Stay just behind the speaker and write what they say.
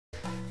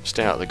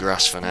Stay out of the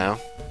grass for now.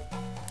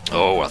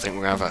 Oh, I think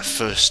we're going to have our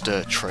first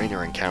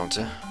trainer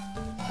encounter.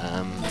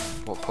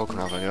 What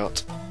Pokemon have I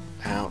got?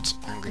 Out,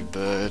 Angry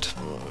Bird.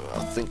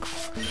 I think...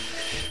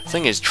 The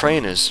thing is,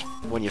 trainers,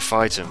 when you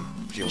fight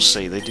them, you'll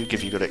see, they do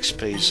give you good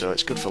XP, so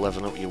it's good for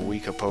leveling up your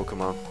weaker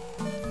Pokemon.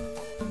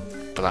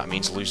 But that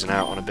means losing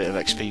out on a bit of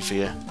XP for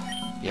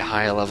your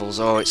higher levels.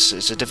 Oh, it's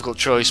a difficult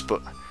choice,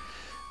 but...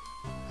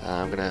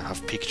 I'm going to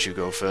have Pikachu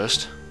go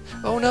first.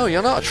 Oh no,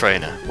 you're not a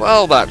trainer.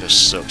 Well, that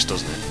just sucks,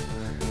 doesn't it?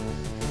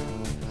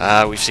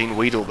 We've seen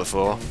Weedle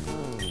before.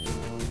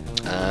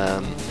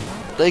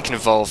 They can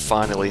evolve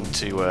finally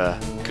into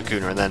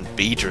Kakuna and then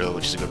Beedrill,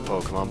 which is a good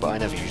Pokemon, but I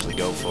never usually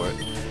go for it.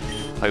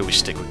 I always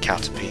stick with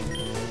Caterpie.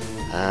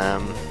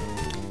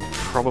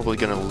 Probably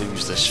going to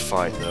lose this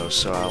fight though,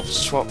 so I'll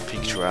swap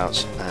Pikachu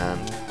out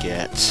and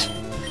get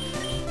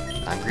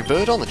Angry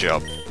Bird on the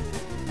job.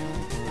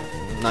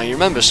 Now you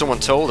remember someone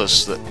told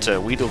us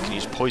that Weedle can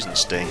use Poison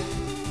Sting,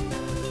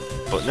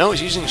 but no,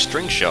 he's using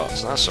String Shot,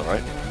 so that's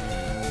alright.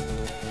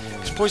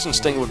 Because Poison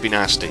Sting would be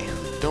nasty.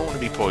 Don't want to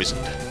be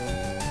poisoned.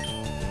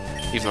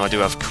 Even though I do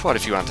have quite a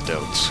few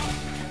antidotes.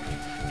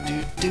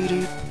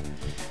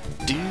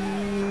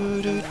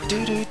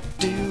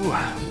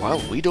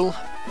 Wild Weedle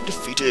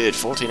defeated.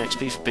 14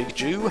 XP for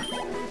Pikachu.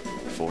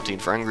 14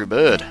 for Angry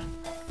Bird.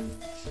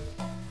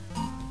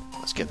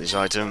 Let's get this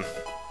item.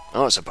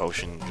 Oh, it's a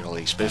potion.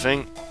 Jolly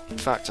spiffing. In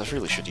fact, I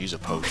really should use a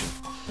potion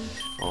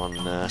on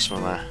some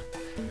of my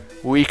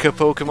weaker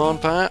Pokemon,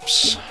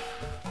 perhaps.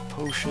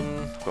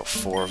 Potion. I've got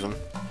 4 of them.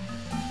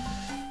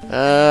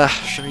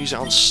 Should I use it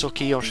on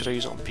Suki or should I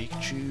use it on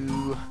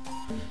Pikachu?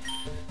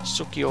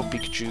 Suki or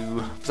Pikachu?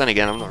 But then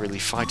again, I'm not really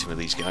fighting with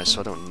these guys, so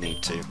I don't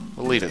need to.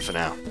 We'll leave it for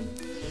now.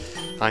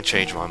 I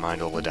change my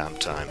mind all the damn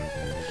time.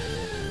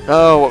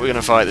 Oh, what are we going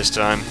to fight this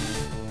time?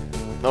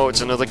 Oh,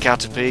 it's another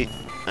Caterpie,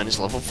 and it's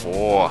level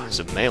 4. It's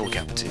a male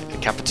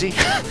Caterpie.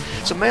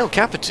 It's a male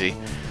Caterpie.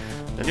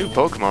 A new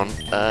Pokemon.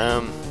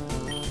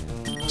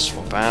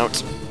 Swap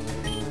out.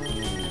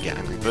 Get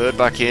Angry Bird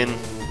back in.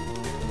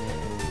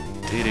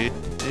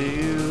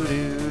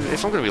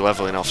 If I'm going to be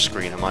leveling off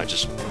screen, I might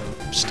just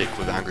stick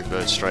with Angry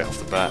Bird straight off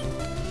the bat.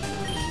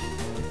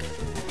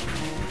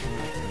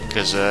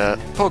 Because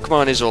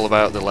Pokemon is all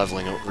about the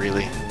leveling up,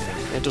 really.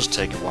 It does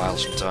take a while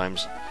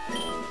sometimes.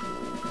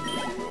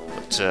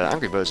 But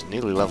Angry Bird's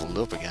nearly leveled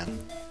up again.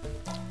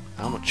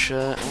 How much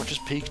has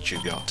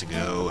Pikachu got to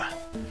go?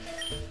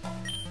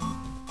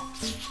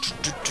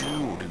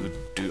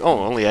 Oh,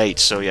 only 8,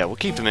 so yeah, we'll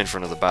keep him in for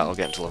another battle,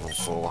 get him to level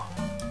 4.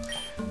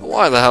 But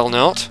why the hell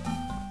not?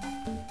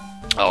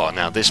 Oh,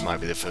 now this might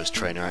be the first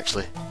trainer,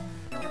 actually.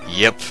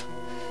 Yep.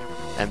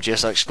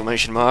 MGS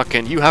exclamation mark,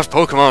 and you have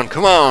Pokemon,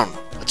 come on!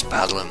 Let's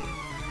battle him.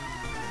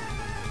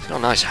 He's got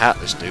a nice hat,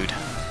 this dude.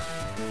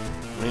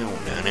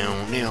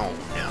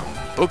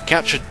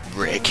 Bugcatcher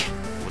Rick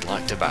would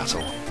like to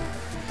battle.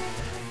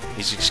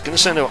 He's going to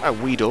send out a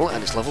Weedle,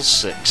 and it's level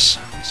 6.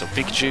 So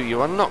Pikachu,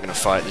 you are not going to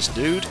fight this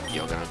dude.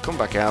 You're going to come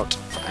back out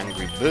for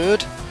Angry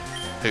Bird,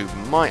 who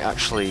might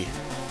actually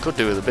could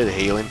do with a bit of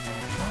healing.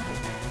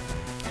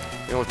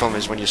 The only problem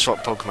is when you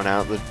swap Pokemon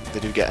out, they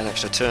do get an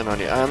extra turn on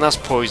you. And that's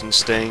Poison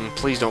Sting.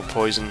 Please don't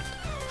poison.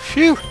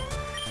 Phew!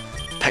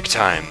 Peck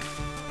time.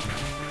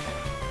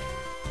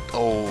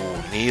 Oh,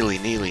 nearly.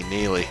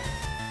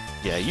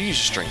 Yeah, you use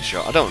a String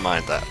Shot. I don't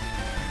mind that.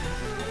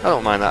 I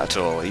don't mind that at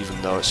all, even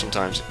though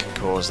sometimes it can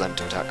cause them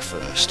to attack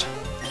first.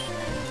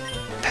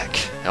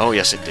 Peck. Oh,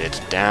 yes it did.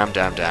 Damn.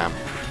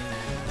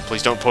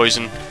 Please don't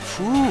poison.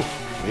 Whew!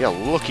 We are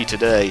lucky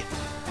today.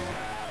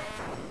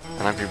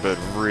 And Angry Bird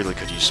really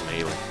could use some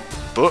healing.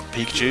 But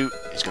Pikachu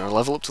is going to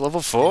level up to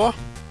level 4.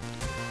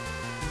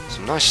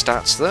 Some nice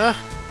stats there.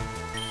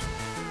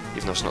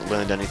 Even though it's not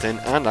learned anything.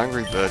 And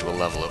Angry Bird will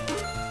level up to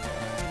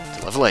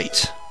level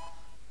 8.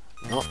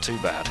 Not too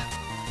bad.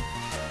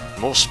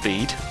 More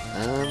speed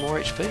and more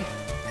HP.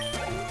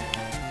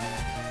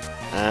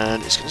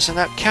 And it's going to send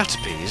out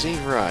Caterpie, is he?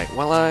 Right.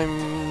 Well,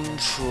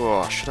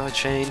 should I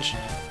change?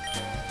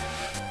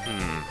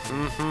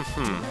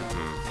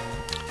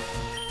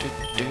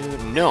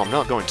 No, I'm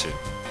not going to.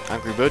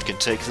 Angry Bird can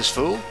take this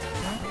fool.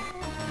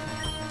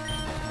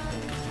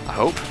 I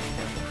hope.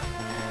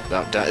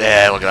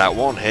 Yeah, look at that.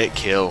 One hit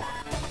kill.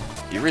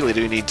 You really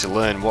do need to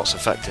learn what's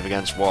effective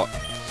against what.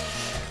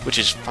 Which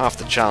is half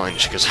the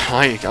challenge, because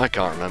I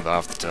can't remember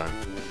half the time.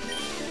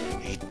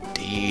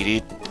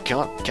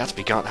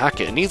 Caterpie can't hack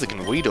it, and neither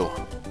can Weedle.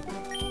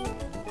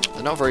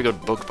 They're not very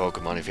good bug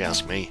Pokemon, if you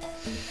ask me.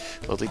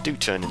 Though they do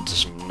turn into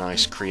some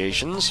nice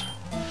creations.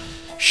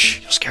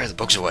 Shh, you'll scare the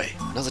bugs away.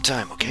 Another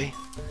time, okay?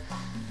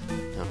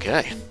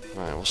 Okay.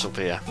 Right, what's up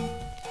here?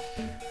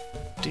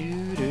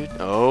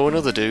 Oh,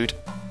 another dude.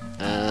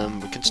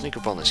 We can sneak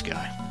up on this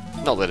guy.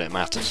 Not that it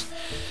matters.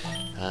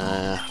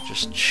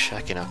 Just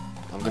checking up.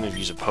 I'm going to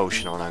use a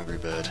potion on Angry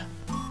Bird.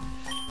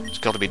 It's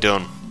got to be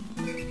done.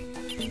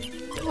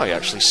 Oh, you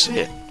actually see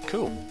it.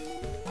 Cool.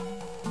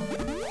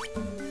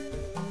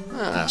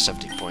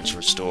 70 points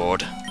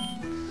restored.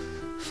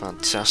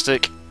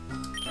 Fantastic.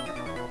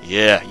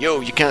 Yeah, yo,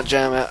 you can't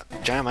jam out.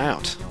 jam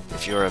out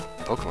if you're a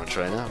Pokemon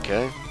trainer,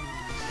 okay?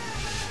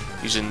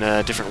 Using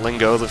different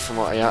lingo from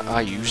what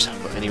I use,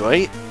 but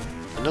anyway,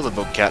 another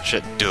bug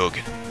catcher, Doug.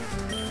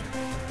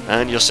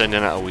 And you're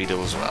sending out a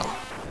Weedle as well.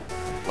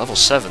 Level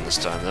 7 this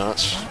time though,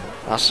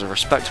 that's a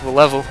respectable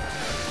level.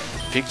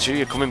 Pikachu,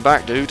 you're coming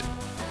back, dude.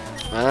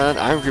 And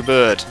Angry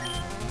Bird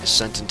is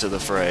sent into the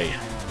fray.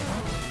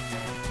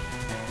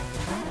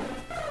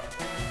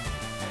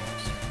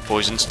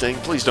 Poison Sting,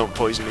 please don't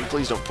poison me,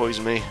 please don't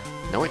poison me.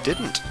 No, it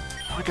didn't.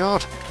 Oh my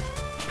god.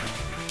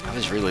 That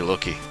is really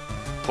lucky.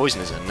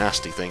 Poison is a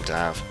nasty thing to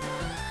have.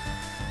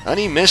 And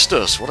he missed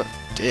us, what a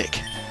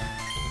dick.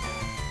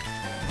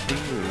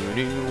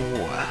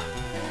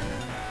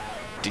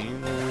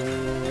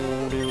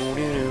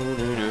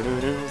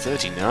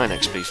 39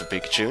 XP for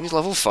Pikachu, and he's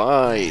level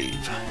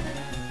 5.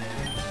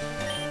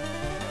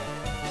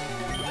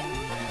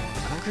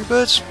 Angry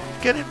Bird's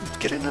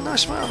getting a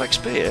nice amount of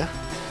XP here.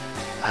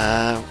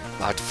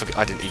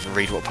 I didn't even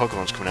read what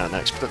Pokemon's coming out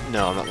next, but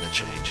no, I'm not going to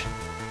change.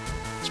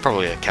 It's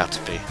probably a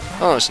Caterpie.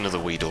 Oh, it's another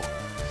Weedle.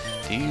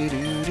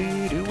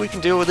 We can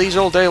deal with these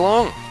all day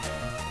long.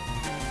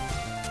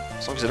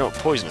 As long as they don't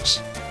poison us.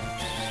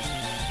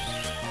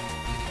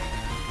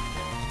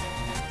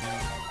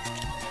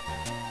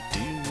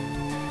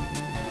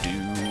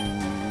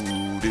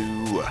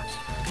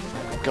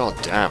 God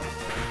damn.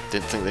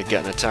 Didn't think they'd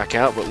get an attack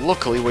out, but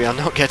luckily we are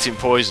not getting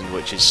poisoned,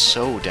 which is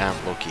so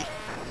damn lucky.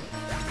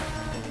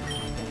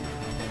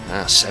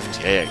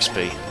 78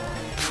 XP.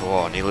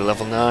 Oh, nearly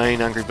level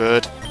 9, Angry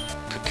Bird.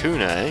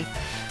 Kakuna, eh?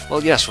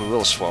 Well, yes, we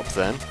will swap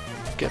then.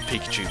 Get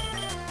Pikachu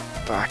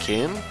back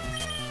in.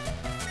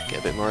 Get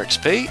a bit more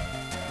XP.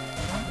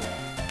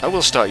 I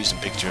will start using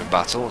Pikachu in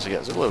battle as he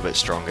gets a little bit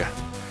stronger.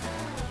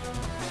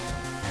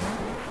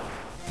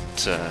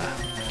 But,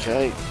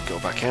 okay, go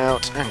back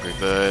out. Angry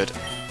Bird.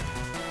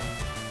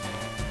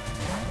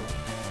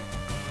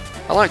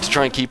 I like to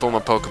try and keep all my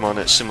Pokemon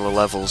at similar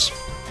levels.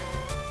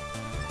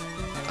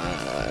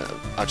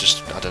 I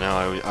don't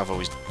know, I've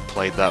always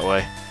played that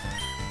way.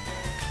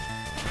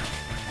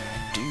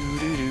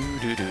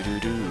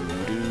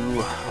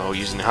 Oh,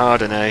 using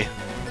Harden, eh?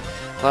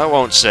 That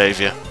won't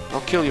save you.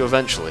 I'll kill you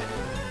eventually.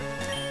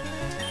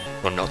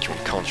 Well, knock you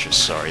unconscious,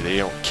 sorry. They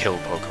don't kill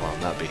Pokemon,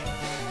 that'd be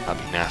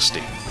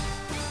nasty.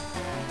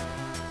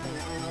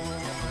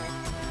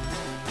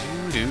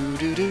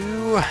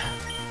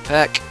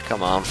 Peck,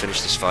 come on,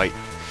 finish this fight.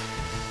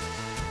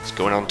 It's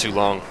going on too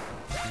long.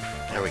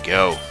 There we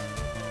go.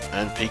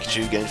 And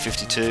Pikachu getting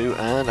 52,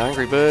 and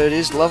Angry Bird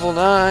is level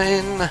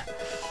 9.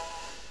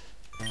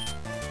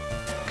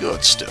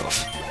 Good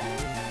stuff.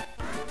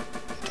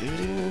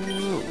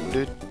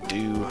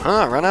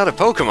 Ran out of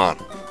Pokemon.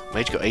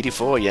 Mage got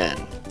 84 yen.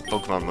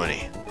 Pokemon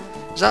money.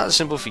 Is that the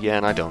symbol for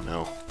yen? I don't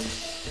know.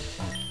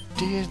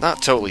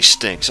 That totally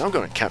stinks. I'm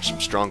going to catch some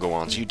stronger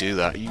ones. You do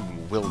that. You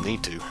will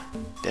need to.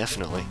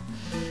 Definitely.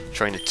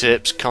 Trainer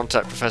tips.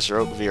 Contact Professor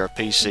Oak via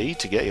PC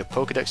to get your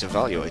Pokedex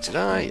evaluated.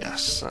 Ah,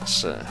 yes.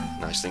 That's a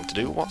nice thing to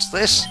do. What's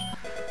this?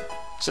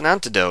 It's an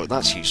antidote.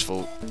 That's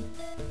useful.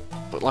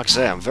 But like I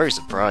say, I'm very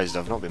surprised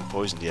I've not been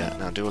poisoned yet.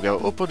 Now, do I go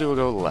up or do I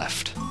go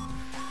left?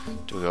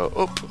 Do I go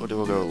up or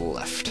do I go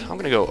left? I'm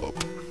going to go up.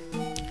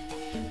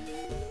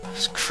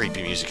 There's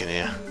creepy music in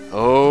here.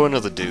 Oh,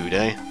 another dude,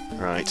 eh?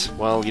 Right,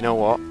 well, you know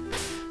what?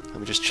 Let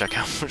me just check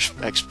how much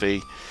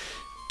XP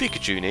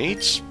Pikachu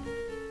needs.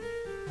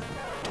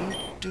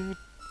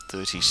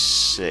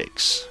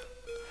 36.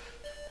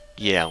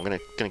 Yeah, I'm gonna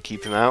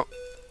keep him out.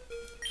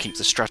 Keep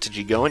the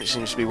strategy going, it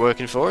seems to be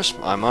working for us.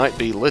 I might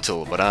be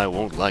little, but I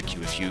won't like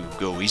you if you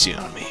go easy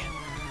on me.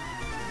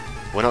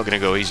 We're not gonna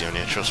go easy on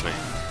you, trust me.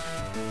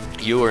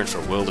 You are in for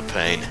a world of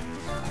pain.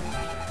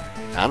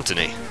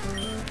 Anthony.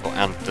 Or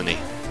Anthony.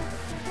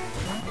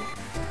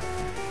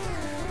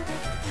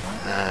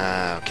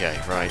 Okay,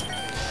 right.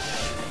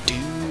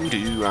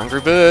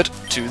 Angry Bird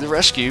to the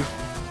rescue.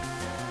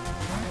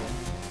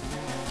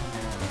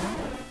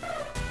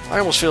 I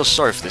almost feel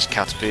sorry for this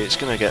Caterpie. It's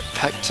going to get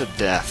pecked to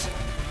death.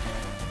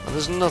 And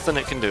there's nothing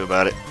it can do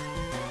about it.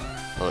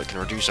 Well, it can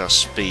reduce our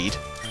speed.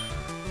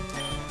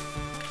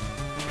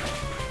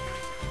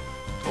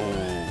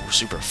 Oh,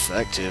 super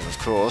effective, of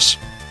course.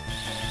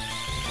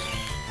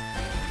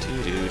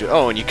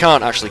 Oh, and you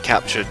can't actually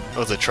capture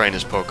other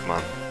trainers'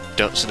 Pokemon.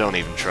 So don't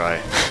even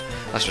try.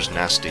 That's just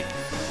nasty.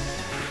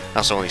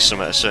 That's only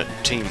something a certain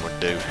team would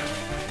do.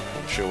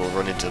 I'm sure we'll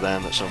run into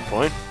them at some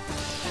point.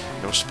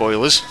 No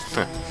spoilers.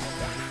 I'm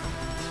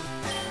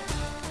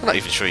not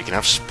even sure you can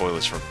have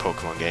spoilers for a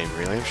Pokemon game,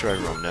 really. I'm sure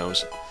everyone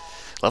knows.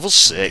 Level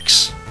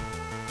 6.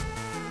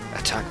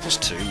 Attack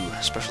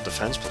 +2, Special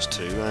Defense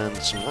 +2, and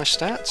some nice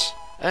stats.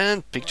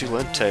 And Pikachu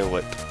learned Tail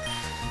Whip.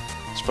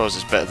 I suppose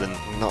it's better than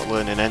not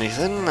learning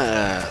anything.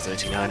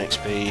 39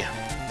 XP.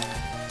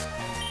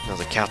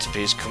 Another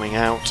Caterpie is coming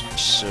out,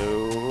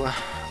 so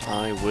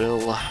I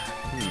will...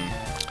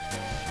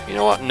 You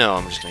know what? No,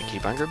 I'm just going to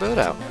keep Angry Bird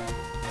out.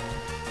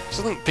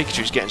 So I think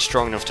Pikachu's getting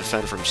strong enough to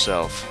fend for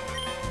himself.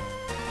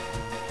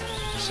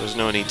 So there's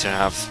no need to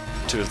have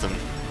two of them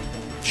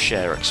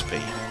share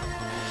XP.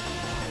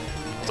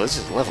 Well, this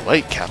is level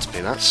 8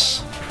 Caterpie,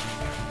 it's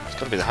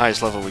got to be the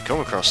highest level we come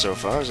across so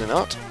far, is it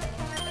not?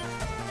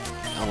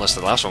 Unless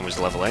the last one was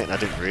level 8 and I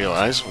didn't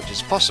realise, which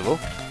is possible.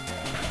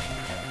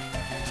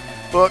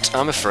 But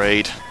I'm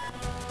afraid,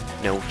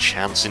 no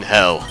chance in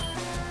hell.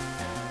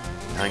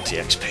 90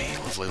 XP,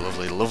 lovely,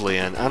 lovely, lovely,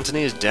 and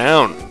Anthony is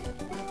down.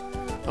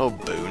 Oh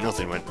boo,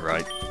 nothing went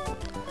right.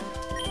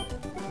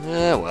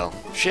 Yeah, well,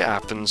 shit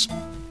happens.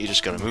 You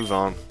just gotta move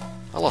on.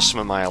 I lost some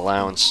of my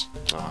allowance.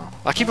 Oh,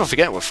 I keep on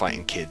forgetting we're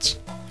fighting kids.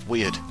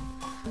 Weird.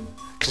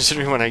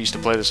 Considering when I used to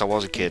play this I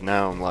was a kid,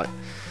 now I'm like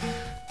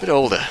a bit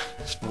older.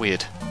 It's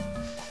weird.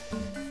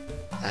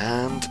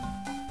 And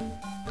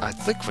I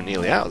think we're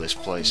nearly out of this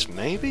place,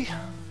 maybe?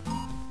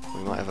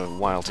 We might have a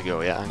while to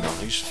go. Yeah, hang on,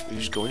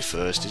 who's going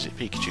first? Is it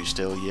Pikachu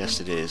still? Yes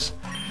it is.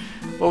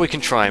 Well, we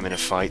can try him in a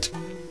fight.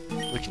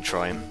 We can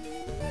try him.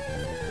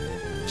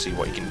 See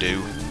what he can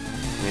do.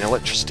 I mean,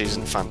 electricity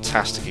isn't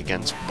fantastic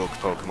against bug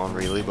Pokemon,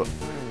 really, but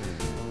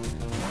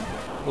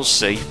we'll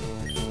see.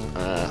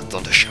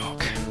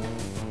 Thundershock.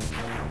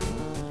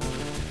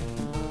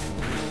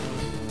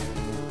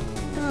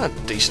 A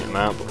decent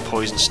amount, but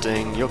Poison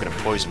Sting. You're going to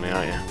poison me,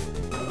 aren't you?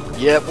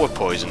 Yep, we're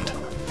poisoned.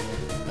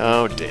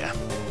 Oh dear.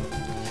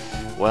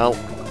 Well,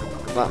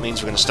 that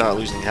means we're going to start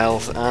losing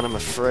health, and I'm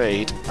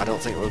afraid I don't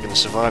think we're going to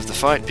survive the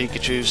fight,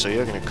 Pikachu, so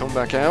you're going to come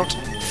back out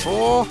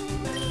for...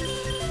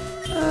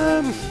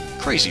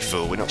 Crazy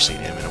Fool. We've not seen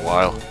him in a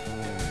while.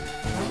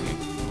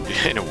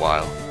 In a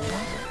while.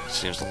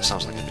 Sounds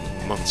like it's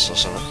been months or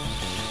something.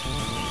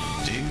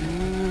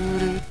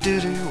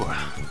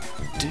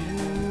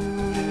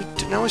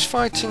 Now is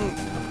fighting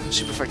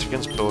super effective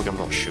against Bug? I'm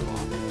not sure.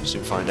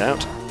 Soon find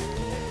out.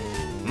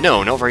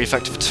 No, not very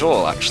effective at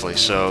all, actually,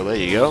 so there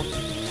you go.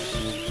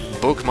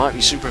 Bug might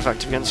be super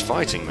effective against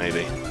fighting,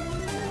 maybe.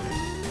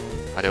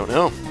 I don't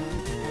know.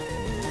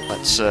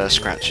 Let's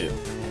scratch it.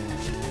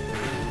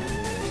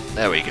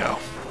 There we go.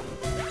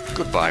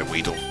 Goodbye,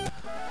 Weedle.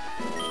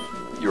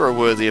 You're a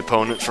worthy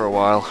opponent for a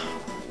while.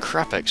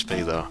 Crap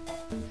XP, though.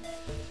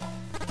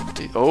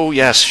 Oh,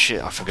 yes,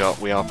 shit, I forgot.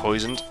 We are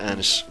poisoned, and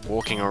it's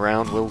walking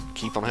around will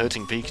keep on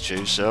hurting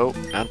Pikachu, so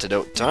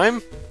antidote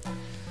time.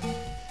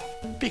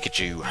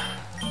 Pikachu.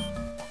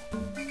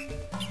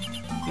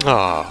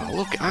 Ah, oh,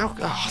 look,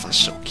 oh, that's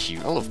so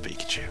cute. I love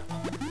Pikachu.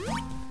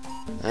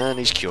 And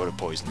he's cured of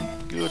poisoning.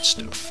 Good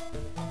stuff.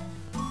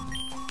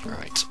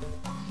 Right.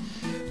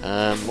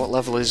 What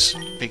level is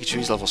Pikachu?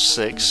 He's level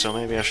 6, so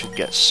maybe I should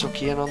get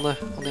Suki in on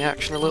the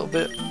action a little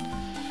bit.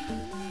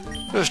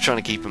 Just trying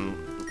to keep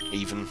him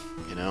even,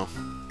 you know.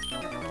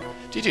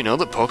 Did you know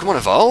that Pokemon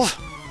evolve?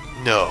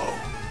 No.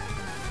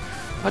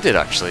 I did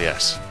actually,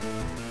 yes.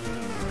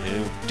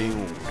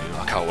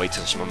 I can't wait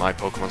till some of my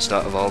Pokemon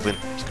start evolving.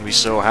 It's gonna be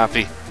so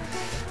happy.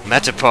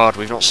 Metapod,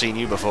 we've not seen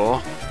you before.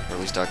 Or at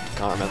least I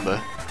can't remember.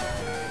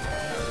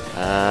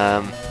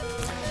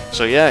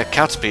 So yeah,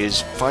 Caterpie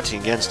is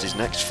fighting against his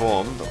next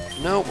form, but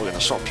no, we're going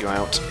to swap you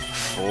out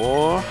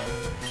for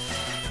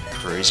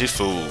Crazy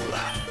Fool.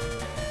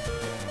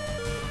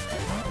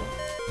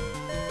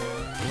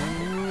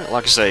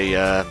 Like I say,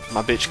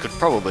 my bitch could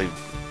probably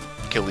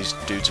kill these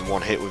dudes in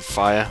one hit with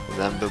fire, with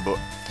Ember, but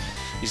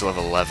he's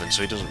level 11,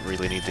 so he doesn't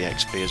really need the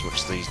XP as much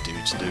as these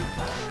dudes do.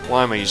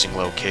 Why am I using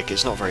low kick?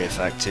 It's not very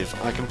effective.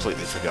 I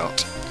completely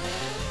forgot.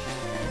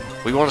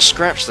 We want to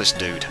scratch this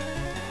dude.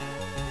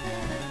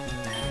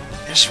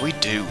 Yes, we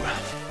do.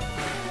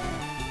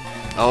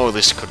 Oh,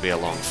 this could be a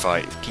long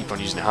fight. Keep on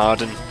using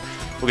Harden.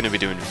 We're going to be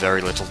doing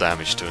very little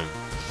damage to him.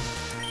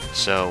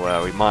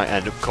 So we might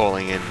end up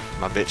calling in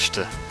my bitch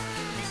to...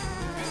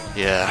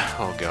 Yeah,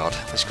 oh god,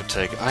 this could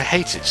take... I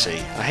hate it, see?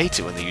 I hate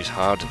it when they use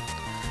Harden.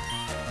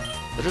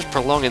 They're just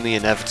prolonging the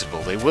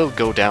inevitable. They will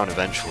go down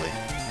eventually.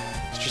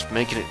 It's just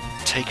making it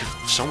take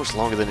so much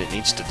longer than it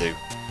needs to do.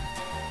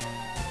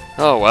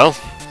 Oh well.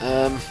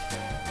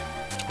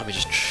 Let me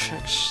just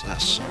check.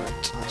 That's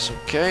alright. That's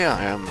okay.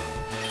 I am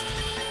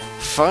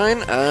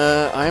fine.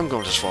 I am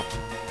going to swap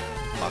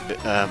my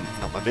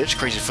not my bitch,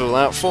 Crazy Fool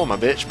out for my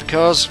bitch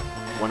because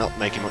we're not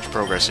making much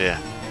progress here.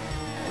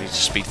 We need to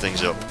speed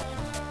things up.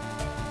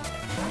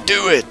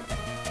 Do it!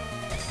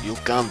 You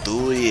can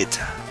do it!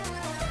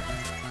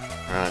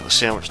 Right, let's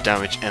see how much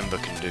damage Ember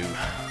can do.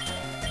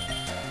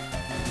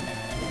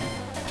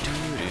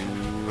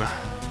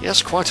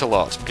 Yes, quite a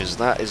lot, because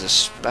that is a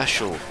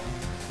special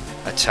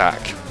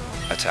attack.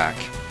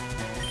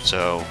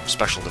 So,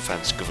 special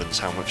defense governs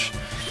how much,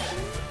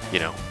 you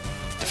know,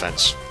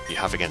 defense you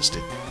have against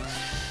it.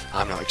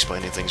 I'm not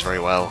explaining things very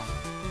well.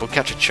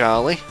 Bugcatcher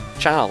Charlie.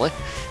 Charlie?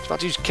 He's about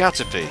to use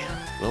Caterpie.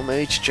 Will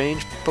Mage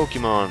change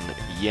Pokemon?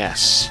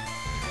 Yes.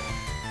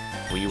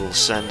 We will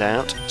send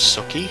out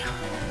Suki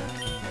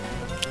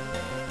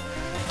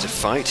to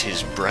fight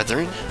his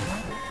brethren.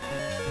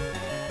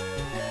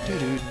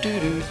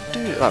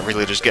 That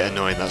really does get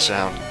annoying, that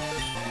sound.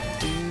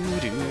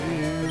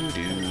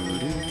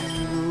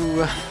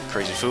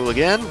 Crazy Fool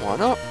again, why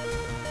not?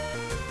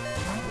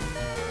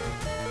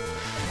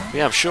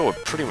 Yeah, I'm sure we're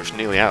pretty much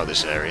nearly out of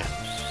this area.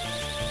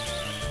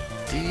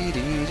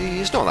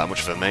 It's not that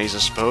much of a maze, I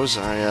suppose.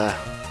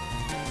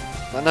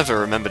 I never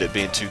remembered it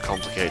being too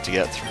complicated to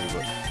get through,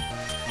 but...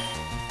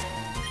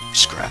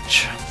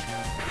 Scratch.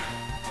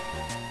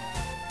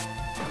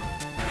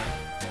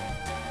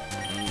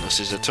 This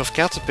is a tough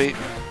Caterpie,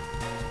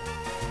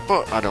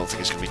 but I don't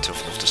think it's going to be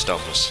tough enough to stop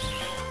us.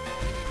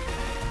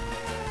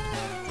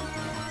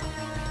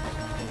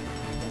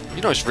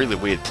 You know, it's really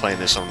weird playing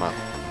this on my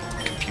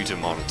computer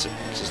monitor,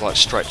 because it's like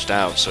stretched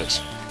out, so it's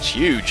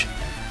huge.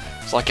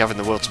 It's like having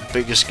the world's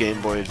biggest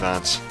Game Boy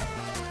Advance.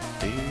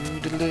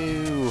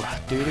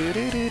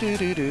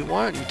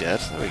 Why aren't you dead?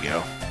 There we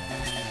go.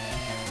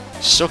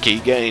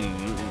 Suki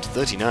gained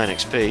 39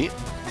 XP.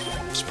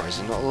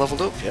 Surprisingly not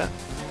leveled up yet.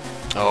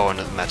 Oh,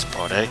 another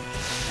Metapod, eh?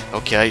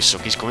 Okay,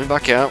 Suki's coming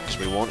back out, because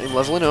we want him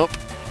leveling up.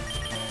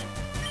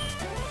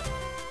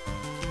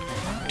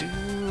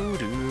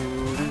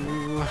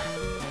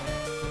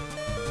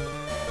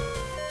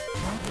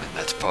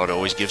 Metapod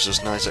always gives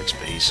us nice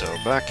XP, so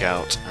back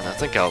out, and I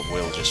think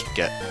we'll just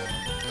get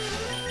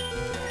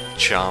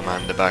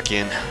Charmander back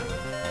in.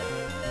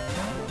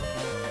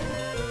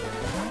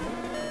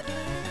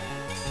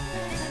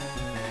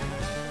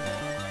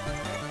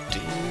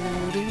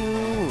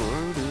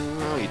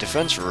 Oh, your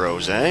defense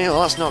rose, eh?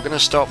 Well, that's not going to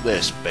stop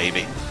this,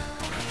 baby.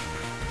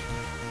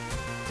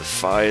 The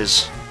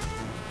fires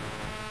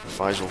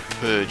will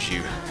purge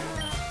you.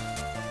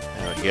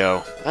 There we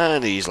go.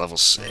 And he's level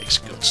 6.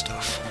 Good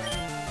stuff.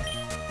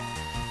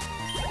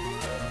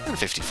 And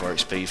 54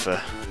 XP for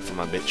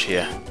my bitch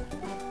here.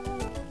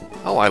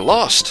 Oh, I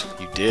lost!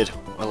 You did.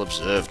 Well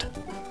observed.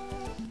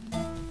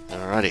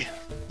 Alrighty.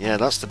 Yeah,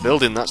 that's the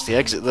building, that's the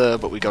exit there,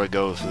 but we gotta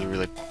go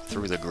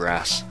through the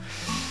grass.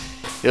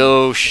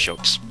 Oh,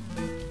 shucks.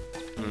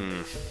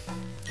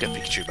 Get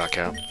Pikachu back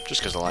out,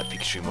 just because I like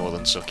Pikachu more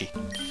than Suki.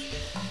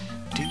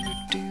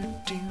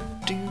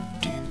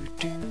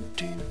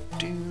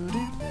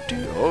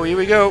 Oh, here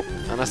we go!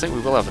 And I think we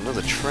will have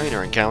another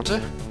trainer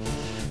encounter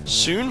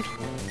soon.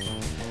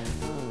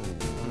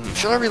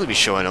 Should I really be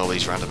showing all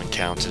these random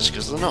encounters?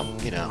 Because they're not,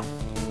 you know,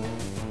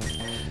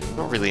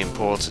 not really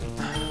important.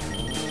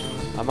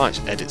 I might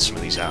edit some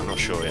of these out, I'm not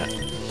sure yet.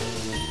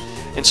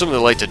 In some of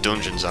the later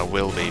dungeons I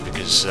will be,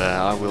 because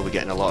I will be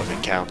getting a lot of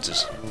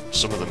encounters.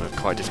 Some of them are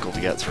quite difficult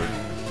to get through,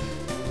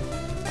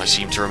 I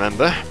seem to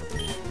remember.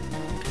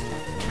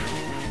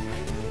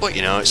 But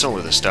you know, it's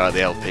only the start of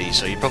the LP,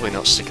 so you're probably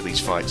not sick of these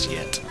fights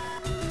yet.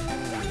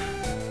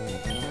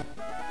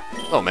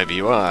 Or maybe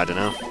you are, I don't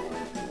know.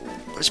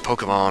 But it's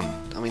Pokemon.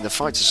 I mean, the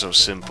fights are so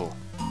simple,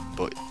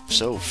 but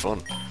so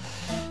fun.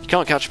 You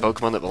can't catch a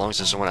Pokemon that belongs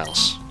to someone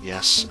else.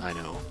 Yes, I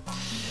know.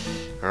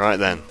 Alright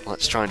then,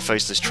 let's try and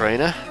face this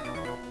trainer.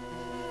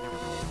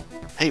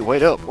 Hey,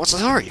 wait up, what's the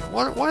hurry?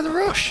 Why the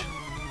rush?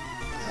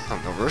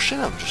 I'm not rushing,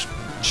 I'm just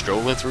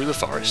strolling through the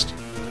forest.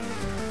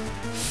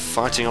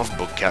 Fighting off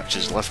bug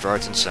catchers left,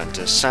 right and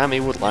centre. Sammy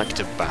would like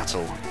to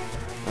battle.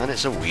 And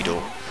it's a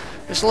Weedle.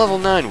 It's a level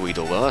 9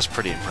 Weedle though, that's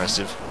pretty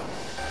impressive.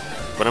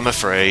 But I'm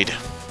afraid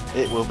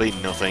it will be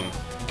nothing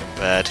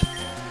compared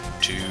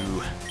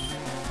to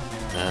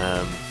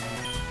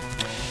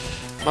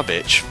my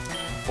bitch.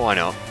 Why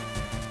not?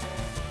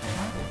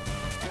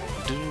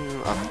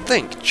 I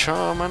think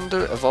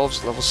Charmander evolves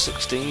at level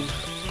 16.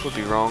 Could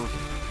be wrong.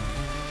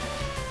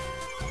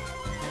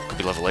 Could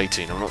be level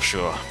 18, I'm not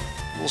sure.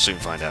 We'll soon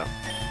find out.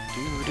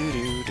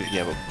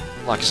 Yeah, but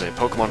like I say,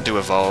 Pokemon do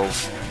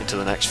evolve into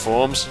the next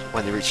forms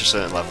when they reach a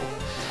certain level,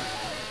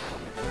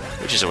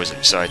 which is always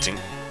exciting.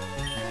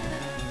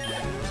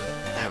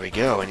 There we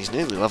go, and he's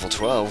nearly level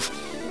 12.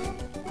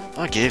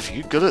 I give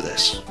you good at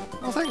this.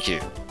 Well, thank you.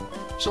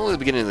 It's only the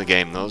beginning of the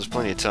game, though. There's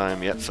plenty of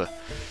time yet for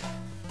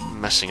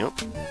messing up.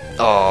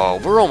 Oh,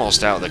 we're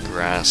almost out of the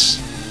grass.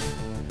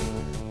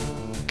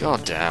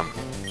 God damn.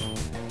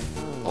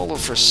 All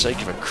for the sake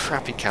of a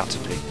crappy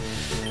Caterpie.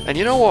 And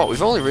you know what?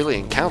 We've only really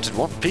encountered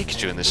one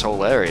Pikachu in this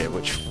whole area,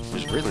 which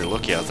was really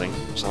lucky, I think.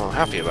 So I'm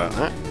happy about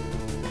that.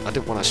 I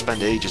didn't want to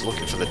spend ages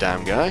looking for the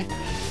damn guy.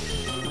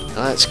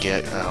 Let's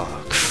get...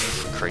 Oh,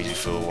 crazy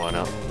fool, why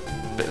not?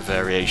 Bit of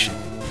variation.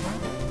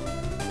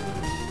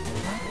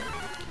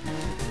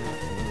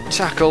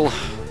 Tackle.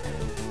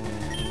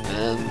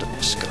 And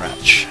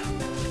scratch.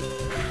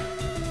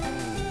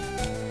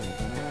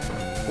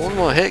 One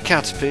more hit,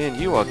 Caterpie, and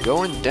you are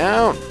going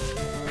down.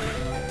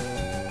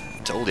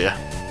 Told ya.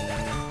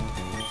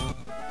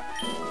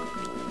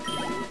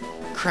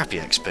 Crappy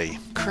XP.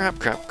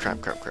 Crap.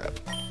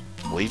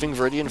 Leaving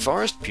Viridian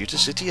Forest, Pewter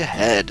City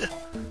ahead.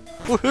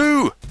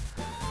 Woohoo!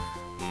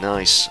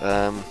 Nice.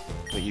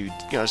 But you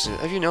guys,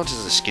 have you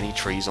noticed the skinny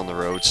trees on the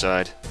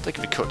roadside? They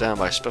can be cut down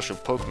by a special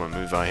Pokemon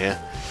move, I hear.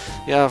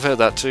 Yeah, I've heard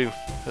that too.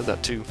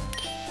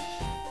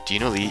 Do you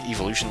know the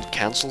evolution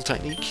cancel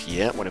technique?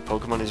 Yeah, when a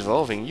Pokemon is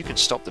evolving, you can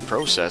stop the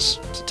process.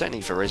 It's a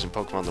technique for raising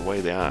Pokemon the way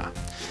they are.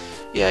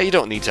 Yeah, you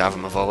don't need to have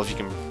them evolve, you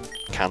can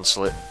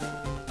cancel it.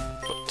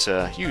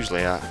 But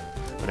usually,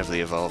 whenever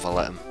they evolve, I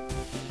let them.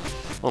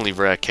 Only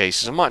rare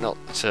cases. I might not...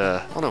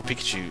 oh no,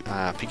 Pikachu.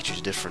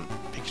 Pikachu's different.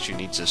 Pikachu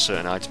needs a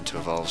certain item to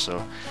evolve,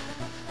 so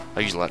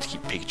I usually like to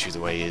keep Pikachu the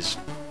way he is.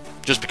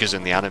 Just because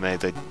in the anime,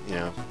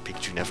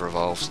 Pikachu never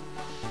evolves.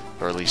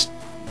 Or at least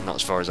Not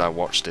as far as I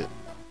watched it.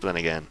 But then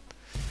again,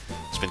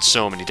 there's been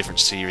so many different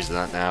series of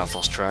that now, I've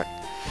lost track.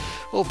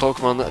 All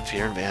Pokemon that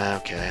appear and yeah,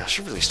 okay, I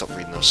should really stop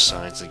reading those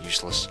signs, they're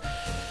useless.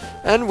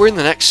 And we're in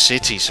the next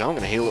city, so I'm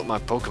going to heal up my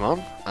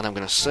Pokemon, and I'm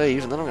going to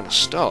save, and then I'm going to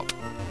stop.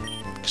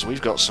 Because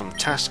we've got some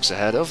tasks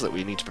ahead of that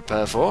we need to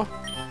prepare for,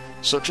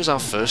 such as our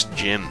first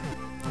gym.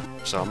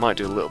 So I might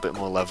do a little bit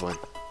more leveling.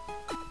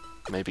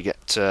 Maybe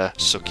get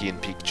Suki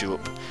and Pikachu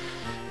up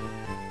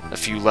a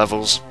few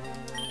levels.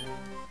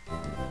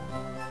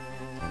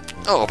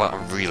 Oh, but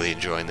I'm really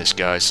enjoying this,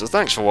 guys, so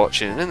thanks for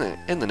watching.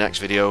 In the next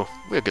video,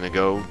 we're going to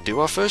go do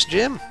our first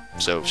gym.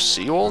 So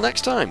see you all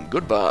next time.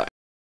 Goodbye.